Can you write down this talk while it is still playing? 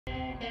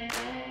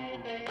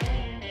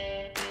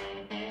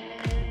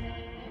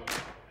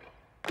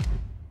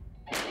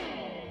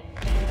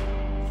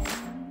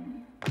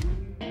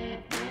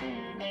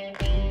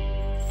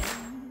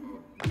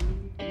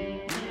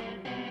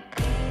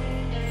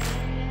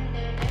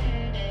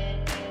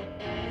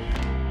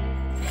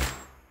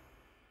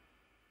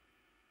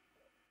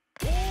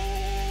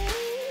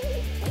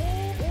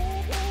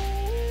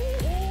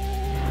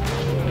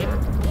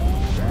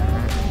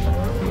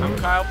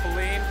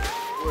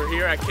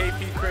at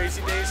KP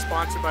Crazy Days,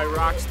 sponsored by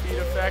Rock Speed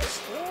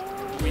Effects.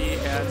 We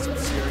had some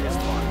serious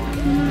fun.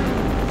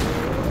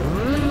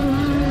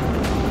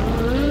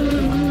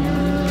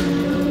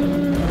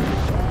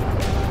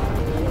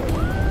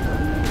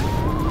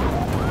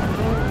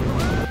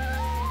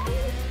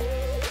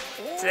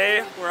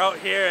 Today we're out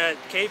here at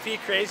KP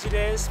Crazy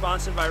Days,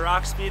 sponsored by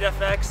Rock Speed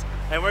FX,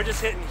 and we're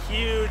just hitting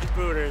huge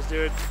booters,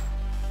 dude.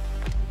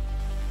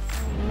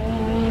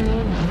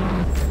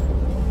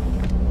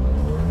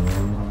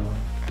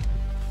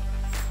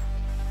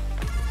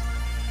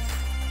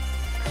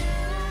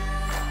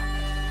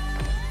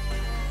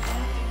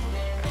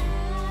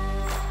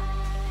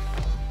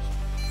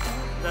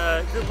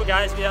 The group of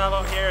guys we have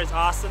out here is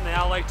awesome. They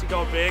all like to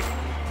go big,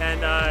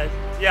 and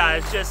yeah,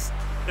 it's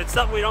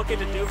something we don't get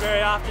to do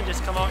very often.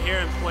 Just come out here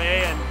and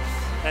play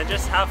and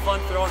just have fun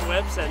throwing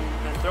whips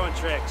and throwing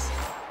tricks.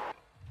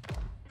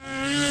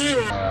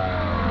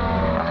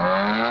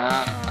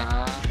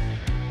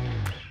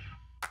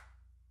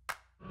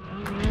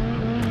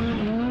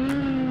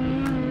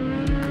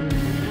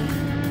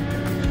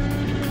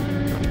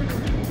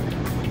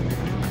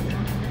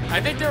 I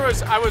think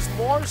I was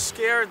more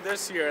scared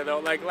this year though.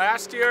 Like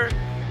last year,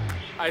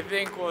 I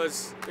think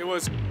it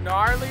was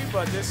gnarly,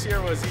 but this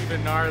year was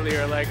even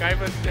gnarlier. Like I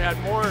had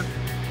a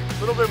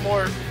little bit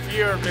more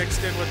fear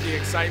mixed in with the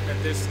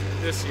excitement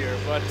this year.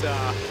 But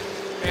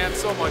man,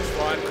 so much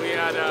fun. We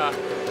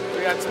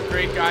had some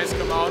great guys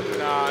come out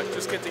and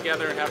just get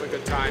together and have a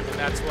good time. And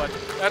that's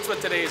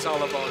what today is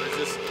all about. Is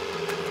just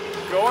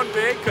going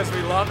big because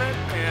we love it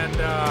and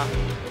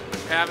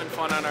having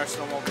fun on our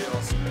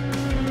snowmobiles.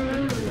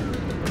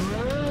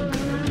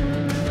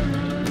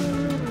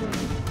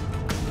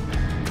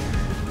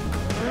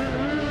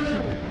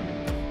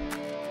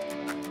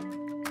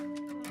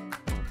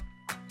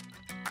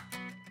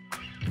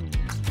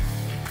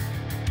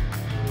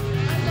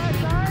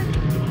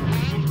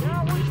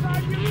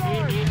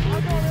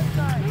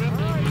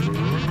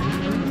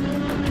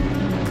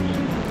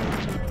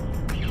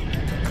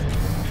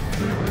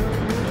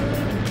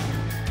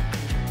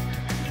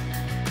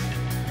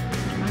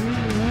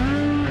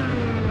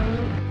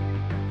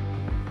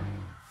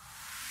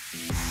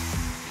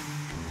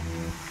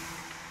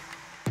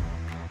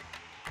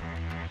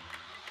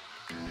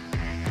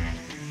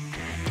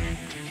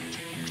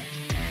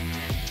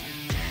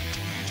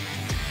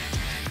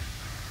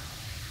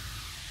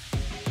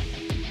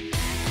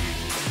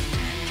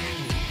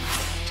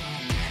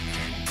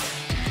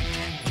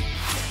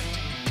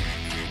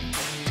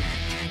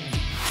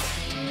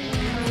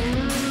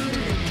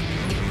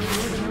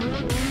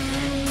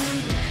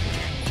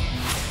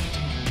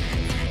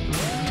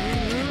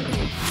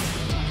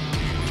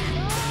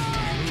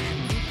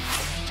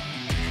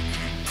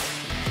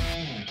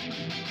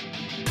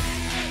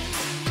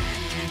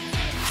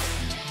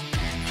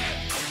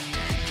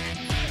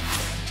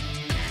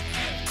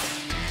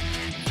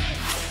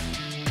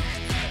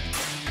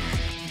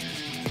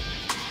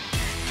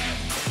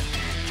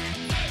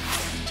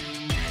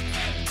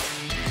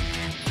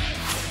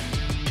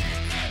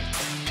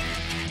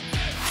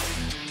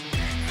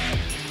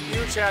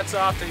 Huge hats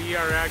off to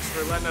ERX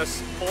for letting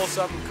us pull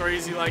something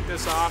crazy like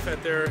this off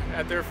at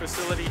their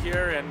facility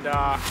here, and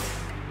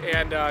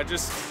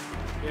just,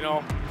 you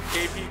know,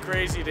 KP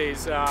Crazy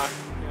Days.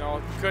 You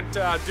know, couldn't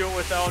do it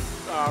without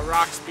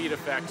Rock Speed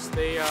Effects.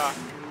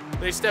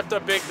 They stepped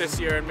up big this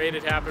year and made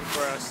it happen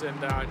for us, and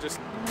just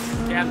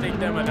can't thank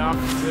them enough.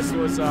 This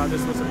was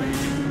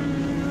amazing.